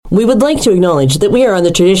We would like to acknowledge that we are on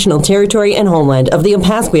the traditional territory and homeland of the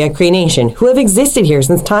Opaskwayak Cree Nation, who have existed here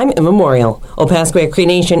since time immemorial. Opaskwayak Cree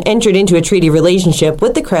Nation entered into a treaty relationship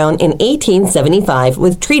with the Crown in 1875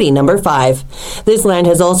 with Treaty Number 5. This land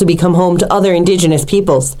has also become home to other Indigenous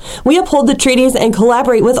peoples. We uphold the treaties and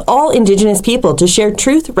collaborate with all Indigenous people to share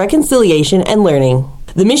truth, reconciliation, and learning.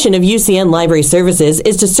 The mission of UCN Library Services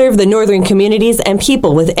is to serve the northern communities and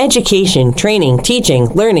people with education, training, teaching,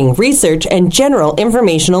 learning, research, and general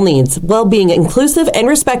informational needs, while being inclusive and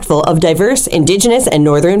respectful of diverse Indigenous and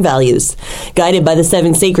Northern values. Guided by the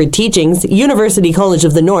 7 sacred teachings, University College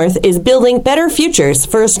of the North is building better futures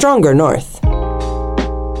for a stronger North.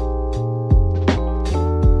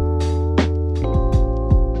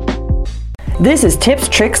 This is Tips,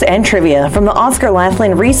 Tricks, and Trivia from the Oscar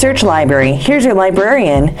Laughlin Research Library. Here's your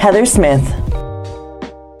librarian, Heather Smith.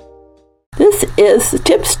 This is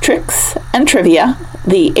Tips, Tricks, and Trivia,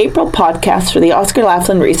 the April podcast for the Oscar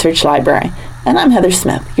Laughlin Research Library. And I'm Heather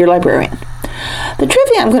Smith, your librarian. The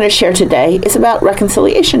trivia I'm going to share today is about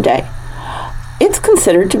Reconciliation Day. It's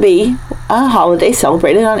considered to be a holiday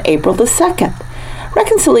celebrated on April the 2nd.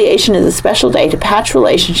 Reconciliation is a special day to patch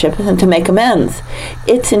relationships and to make amends.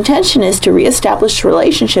 Its intention is to reestablish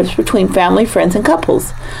relationships between family, friends, and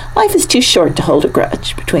couples. Life is too short to hold a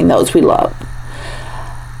grudge between those we love.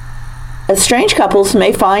 Estranged couples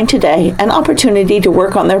may find today an opportunity to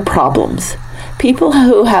work on their problems. People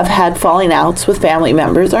who have had falling outs with family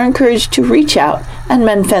members are encouraged to reach out and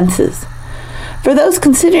mend fences. For those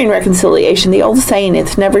considering reconciliation, the old saying,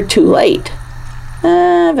 "It's never too late."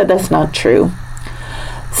 But that's not true.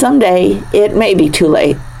 Someday it may be too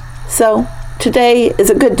late. So today is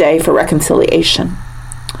a good day for reconciliation.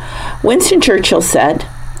 Winston Churchill said,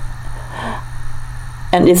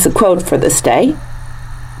 and it's a quote for this day,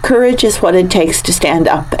 "Courage is what it takes to stand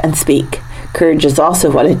up and speak. Courage is also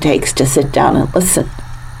what it takes to sit down and listen."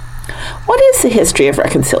 What is the history of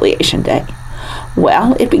Reconciliation Day?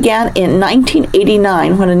 Well, it began in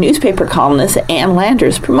 1989 when a newspaper columnist, Ann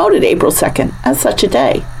Landers, promoted April 2nd as such a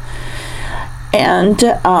day. And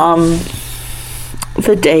the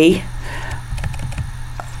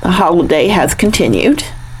holiday has continued.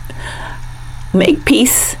 Make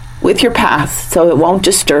peace with your past so it won't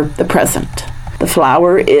disturb the present. The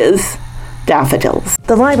flower is daffodils.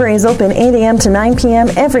 The library is open 8 a.m. to 9 p.m.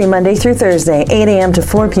 every Monday through Thursday, 8 a.m. to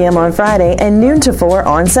 4 p.m. on Friday, and noon to 4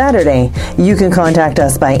 on Saturday. You can contact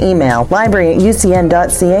us by email,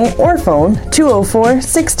 library@ucn.ca, or phone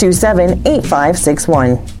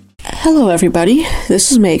 204-627-8561. Hello, everybody.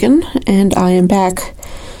 This is Megan, and I am back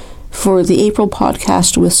for the April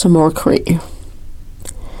podcast with some more Cree.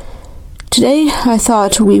 Today, I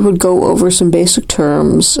thought we would go over some basic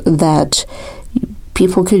terms that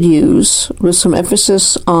people could use, with some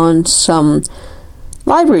emphasis on some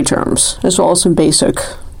library terms, as well as some basic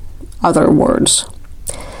other words.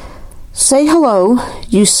 Say hello,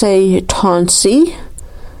 you say Tansi,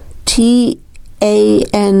 T-A-N-S-I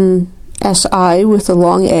with a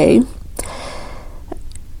long A.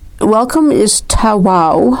 Welcome is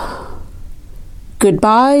Tawau.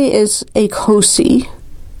 Goodbye is Akosi.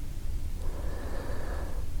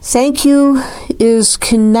 Thank you is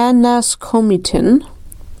Kinanas Komitin.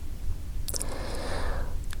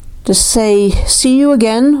 To say see you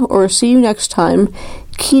again or see you next time,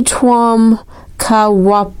 Kitwam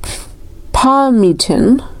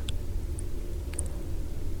Kawapamitin.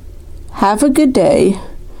 Have a good day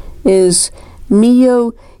is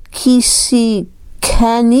Mio Kisi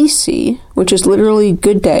Kanisi, which is literally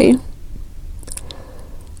good day.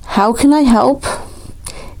 How can I help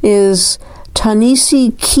is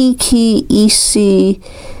Tanisi Kiki Isi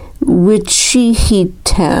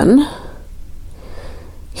Wichihitan.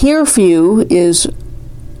 Here for you is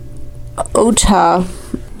Ota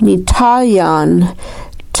Nitayan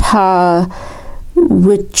Ta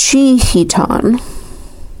Wichihitan.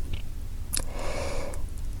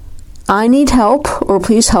 I need help, or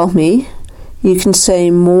please help me. You can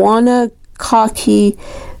say Moana Kaki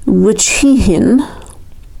Wichihin.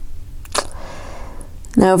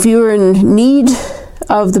 Now, if you are in need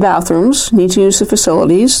of the bathrooms, need to use the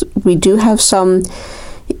facilities, we do have some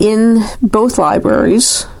in both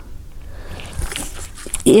libraries.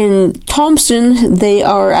 In Thompson, they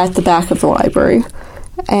are at the back of the library,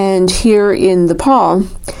 and here in the Paw,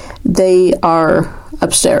 they are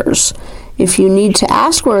upstairs. If you need to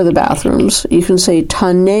ask where are the bathrooms, you can say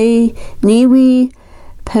Tane Niwi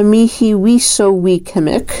Pemihi Wiso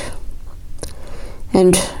Wikemik.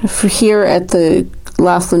 And for here at the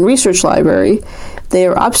Laughlin Research Library, they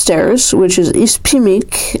are upstairs, which is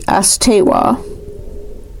Ispimik Astewa.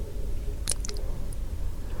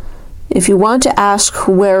 If you want to ask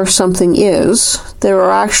where something is, there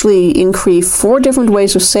are actually in Cree 4 different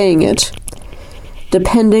ways of saying it,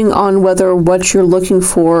 depending on whether what you're looking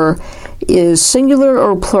for is singular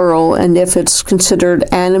or plural, and if it's considered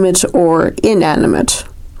animate or inanimate.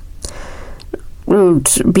 It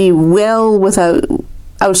would be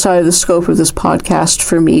outside of the scope of this podcast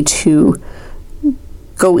for me to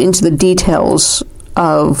go into the details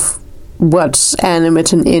of what's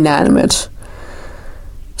animate and inanimate.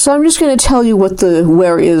 So I'm just going to tell you what the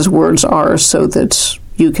where is words are so that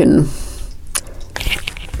you can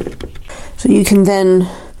then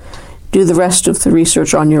do the rest of the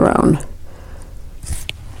research on your own.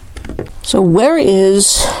 So where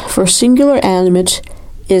is for singular animate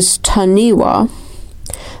is taniwa.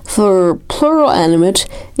 For plural animate,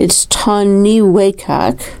 it's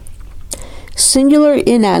taniwekak. Singular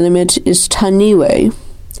inanimate is taniwe.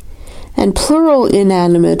 And plural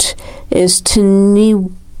inanimate is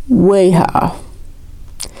taniweha.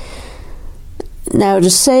 Now to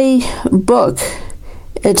say book,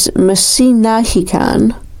 it's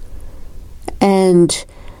masinahikan. And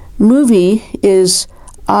movie is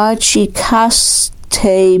achikaste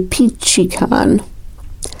pichikan.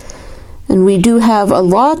 And we do have a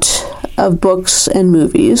lot of books and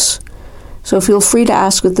movies, so feel free to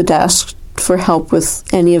ask at the desk for help with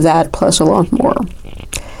any of that, plus a lot more.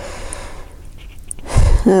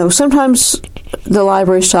 Now, sometimes the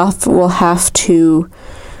library staff will have to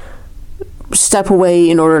step away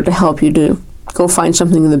in order to help you to go find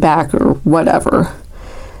something in the back or whatever.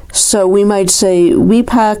 So we might say,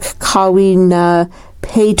 Wipak kawi na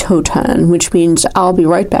peitotan, which means I'll be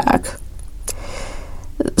right back.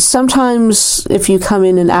 Sometimes if you come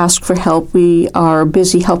in and ask for help, we are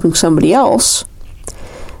busy helping somebody else.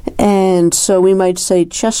 And so we might say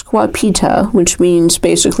Cheskwa Pita, which means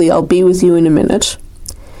basically I'll be with you in a minute.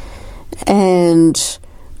 And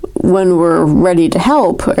when we're ready to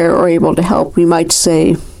help or able to help, we might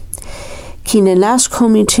say Kinanas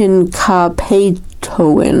komitin ka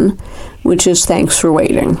peitoin, which is thanks for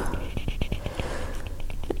waiting.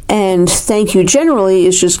 And thank you generally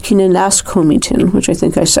is just kinanas komitin, which I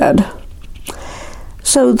think I said.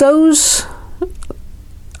 So those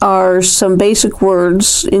are some basic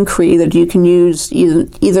words in Cree that you can use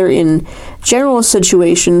either in general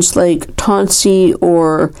situations like tonsi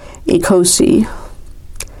or ikosi.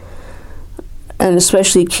 And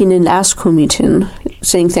especially kinanas komitin,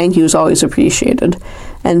 saying thank you is always appreciated.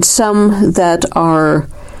 And some that are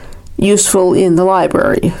useful in the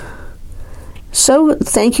library. So,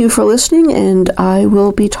 thank you for listening, and I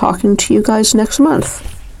will be talking to you guys next month.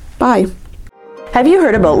 Bye. Have you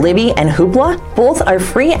heard about Libby and Hoopla? Both are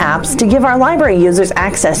free apps to give our library users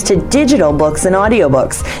access to digital books and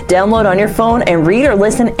audiobooks. Download on your phone and read or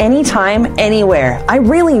listen anytime, anywhere. I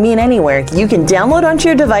really mean anywhere. You can download onto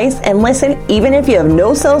your device and listen even if you have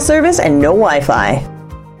no cell service and no Wi-Fi.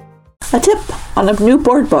 A tip on a new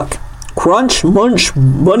board book, Crunch Munch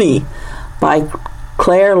Bunny by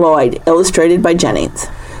Claire Lloyd, illustrated by Jennings.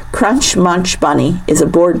 Crunch Munch Bunny is a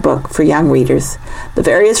board book for young readers. The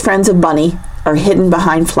various friends of Bunny are hidden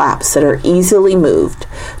behind flaps that are easily moved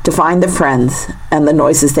to find the friends and the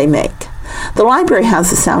noises they make. The library has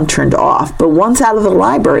the sound turned off, but once out of the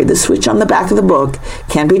library, the switch on the back of the book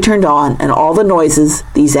can be turned on and all the noises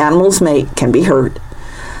these animals make can be heard.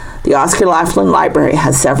 The Oscar Laughlin Library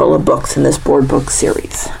has several books in this board book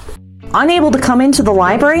series. Unable to come into the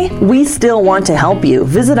library? We still want to help you.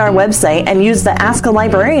 Visit our website and use the Ask a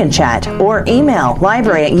Librarian chat, or email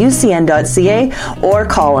library@ucn.ca, or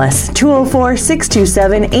call us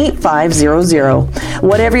 204-627-8500.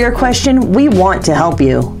 Whatever your question, we want to help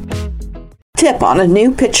you. Tip on a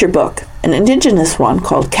new picture book, an Indigenous one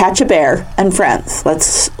called Catch a Bear and Friends.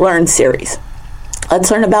 Let's Learn series.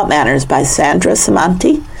 Let's Learn About Manners by Sandra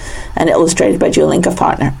Samanti and illustrated by Julinka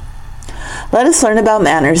Farner. Let Us Learn About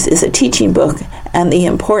Manners is a teaching book and the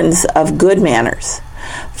importance of good manners.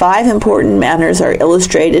 5 important manners are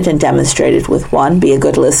illustrated and demonstrated with 1, be a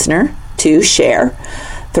good listener, 2, share,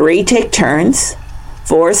 3, take turns,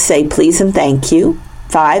 4, say please and thank you,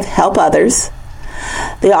 5, help others.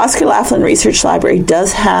 The Oscar Laughlin Research Library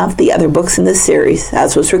does have the other books in this series,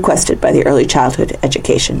 as was requested by the Early Childhood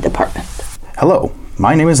Education Department. Hello,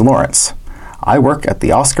 my name is Lawrence. I work at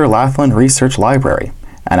the Oscar Laughlin Research Library,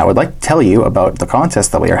 and I would like to tell you about the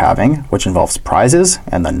contest that we are having, which involves prizes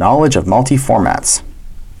and the knowledge of multi-formats.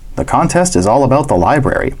 The contest is all about the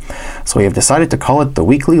library, so we have decided to call it the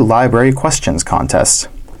Weekly Library Questions Contest.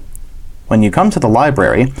 When you come to the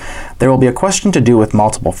library, there will be a question to do with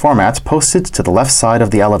multiple formats posted to the left side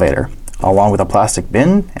of the elevator, along with a plastic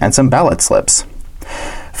bin and some ballot slips.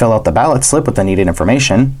 Fill out the ballot slip with the needed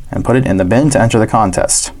information and put it in the bin to enter the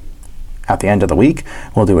contest. At the end of the week,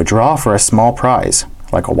 we'll do a draw for a small prize,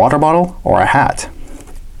 like a water bottle or a hat.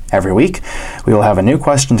 Every week, we will have a new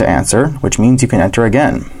question to answer, which means you can enter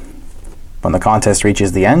again. When the contest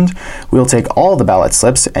reaches the end, we'll take all the ballot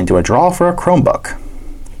slips and do a draw for a Chromebook.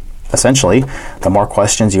 Essentially, the more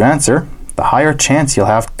questions you answer, the higher chance you'll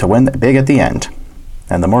have to win big at the end,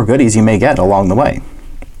 and the more goodies you may get along the way.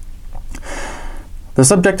 The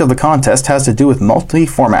subject of the contest has to do with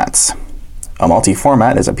multi-formats. A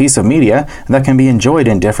multi-format is a piece of media that can be enjoyed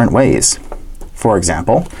in different ways. For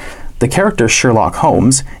example, the character Sherlock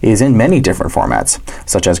Holmes is in many different formats,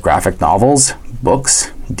 such as graphic novels,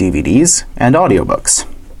 books, DVDs, and audiobooks.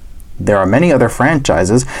 There are many other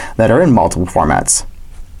franchises that are in multiple formats.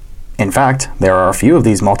 In fact, there are a few of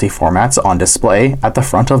these multi-formats on display at the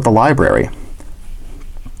front of the library.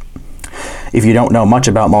 If you don't know much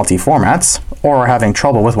about multi-formats, or are having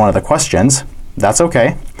trouble with one of the questions, that's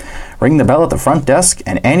okay. Ring the bell at the front desk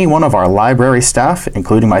and any one of our library staff,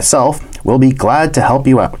 including myself, will be glad to help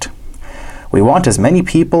you out. We want as many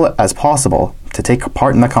people as possible to take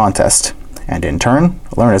part in the contest, and in turn,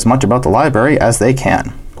 learn as much about the library as they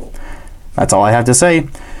can. That's all I have to say.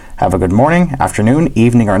 Have a good morning, afternoon,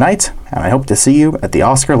 evening, or night, and I hope to see you at the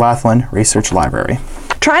Oscar Laughlin Research Library.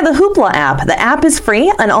 Try the Hoopla app. The app is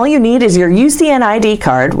free, and all you need is your UCN ID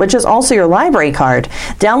card, which is also your library card.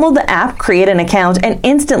 Download the app, create an account, and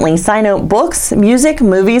instantly sign out books, music,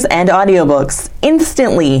 movies, and audiobooks.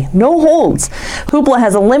 Instantly. No holds. Hoopla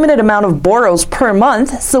has a limited amount of borrows per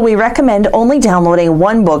month, so we recommend only downloading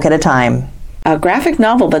one book at a time. A graphic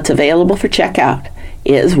novel that's available for checkout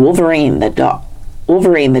is Wolverine, the Daughter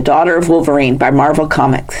of Wolverine by Marvel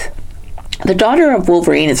Comics. The Daughter of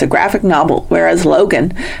Wolverine is a graphic novel, whereas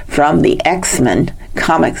Logan from the X-Men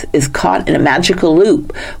comics is caught in a magical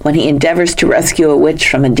loop when he endeavors to rescue a witch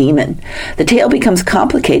from a demon. The tale becomes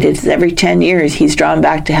complicated as every 10 years he's drawn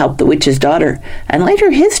back to help the witch's daughter, and later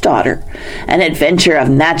his daughter. An adventure of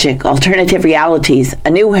magic, alternative realities, a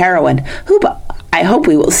new heroine, who I hope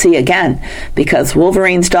we will see again, because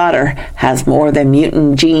Wolverine's daughter has more than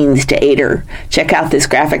mutant genes to aid her. Check out this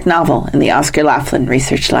graphic novel in the Oscar Laughlin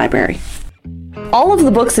Research Library. All of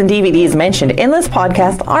the books and DVDs mentioned in this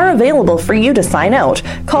podcast are available for you to sign out.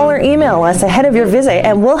 Call or email us ahead of your visit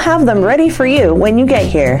and we'll have them ready for you when you get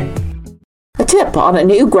here. A tip on a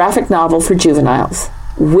new graphic novel for juveniles,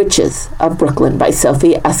 Witches of Brooklyn by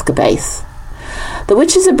Sophie Escabase. The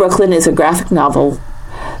Witches of Brooklyn is a graphic novel.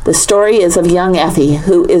 The story is of young Effie,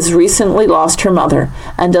 who is recently lost her mother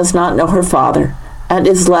and does not know her father, and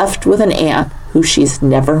is left with an aunt who she's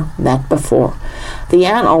never met before. The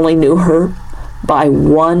aunt only knew her by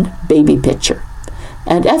one baby picture,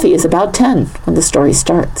 and Effie is about 10 when the story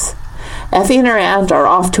starts. Effie and her aunt are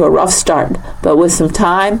off to a rough start, but with some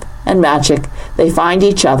time and magic, they find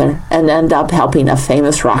each other and end up helping a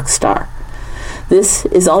famous rock star. This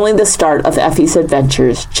is only the start of Effie's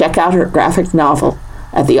adventures. Check out her graphic novel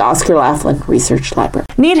at the Oscar Laughlin Research Library.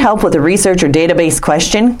 Need help with a research or database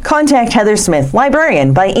question? Contact Heather Smith,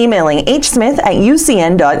 librarian, by emailing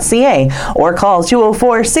hsmith@ucn.ca or call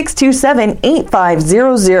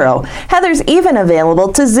 204-627-8500. Heather's even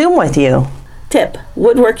available to Zoom with you. Tip: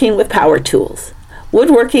 Woodworking with Power Tools.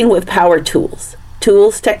 Woodworking with Power Tools.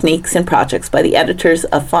 Tools, Techniques, and Projects by the editors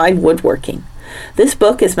of Fine Woodworking. This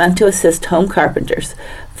book is meant to assist home carpenters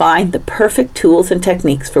find the perfect tools and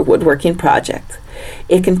techniques for woodworking projects.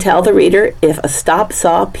 It can tell the reader if a stop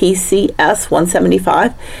saw PCS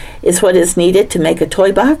 175 is what is needed to make a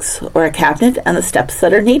toy box or a cabinet and the steps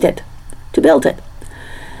that are needed to build it.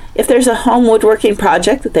 If there's a home woodworking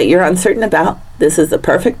project that you're uncertain about, this is the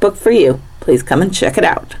perfect book for you. Please come and check it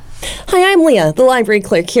out. Hi, I'm Leah, the library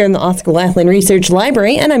clerk here in the Oscar Laughlin Research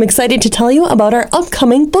Library, and I'm excited to tell you about our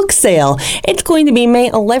upcoming book sale. It's going to be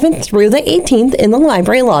May 11th through the 18th in the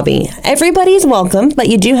library lobby. Everybody's welcome, but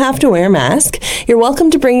you do have to wear a mask. You're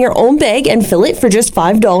welcome to bring your own bag and fill it for just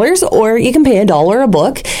 $5, or you can pay $1 a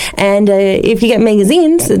book. And if you get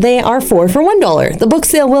magazines, they are $4 for $1. The book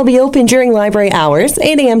sale will be open during library hours,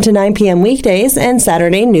 8 a.m. to 9 p.m. weekdays, and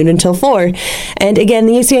Saturday noon until 4. And again,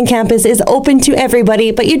 the UCN campus is open to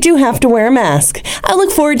everybody, but you do have to wear a mask. I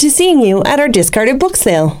look forward to seeing you at our discarded book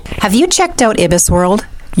sale. Have you checked out Ibis World?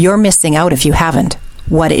 You're missing out if you haven't.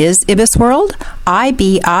 What is Ibis World?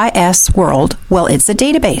 IBIS World. Well, it's a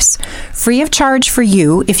database. Free of charge for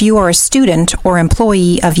you if you are a student or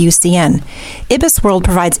employee of UCN. Ibis World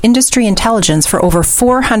provides industry intelligence for over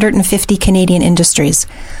 450 Canadian industries.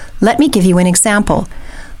 Let me give you an example.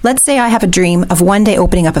 Let's say I have a dream of one day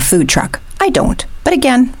opening up a food truck. I don't, but But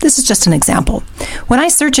again, this is just an example. When I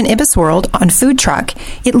search in IBISWorld on food truck,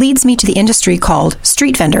 it leads me to the industry called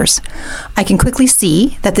street vendors. I can quickly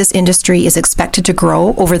see that this industry is expected to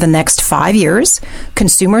grow over the next 5 years.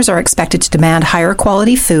 Consumers are expected to demand higher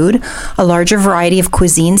quality food, a larger variety of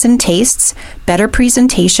cuisines and tastes, better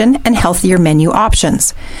presentation, and healthier menu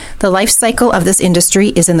options. The life cycle of this industry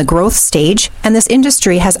is in the growth stage, and this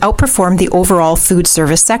industry has outperformed the overall food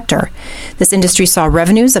service sector. This industry saw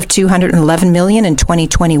revenues of $211 million in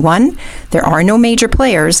 2021. There are no major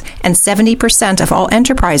players, and 70% of all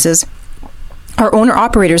enterprises are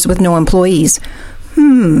owner-operators with no employees.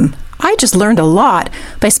 I just learned a lot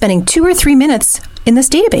by spending 2 or 3 minutes in this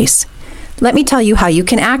database. Let me tell you how you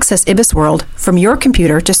can access IBISWorld from your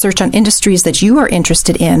computer to search on industries that you are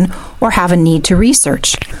interested in or have a need to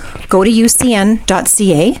research. Go to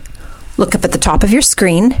ucn.ca, look up at the top of your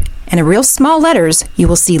screen, and in real small letters, you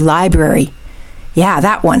will see library. Yeah,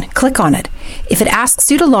 that one. Click on it. If it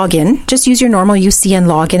asks you to log in, just use your normal UCN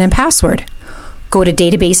login and password. Go to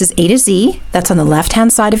Databases A to Z, that's on the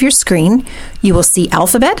left-hand side of your screen. You will see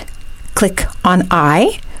Alphabet. Click on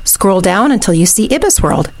I, scroll down until you see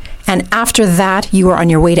IBISWorld. And after that, you are on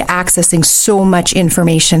your way to accessing so much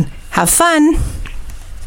information. Have fun!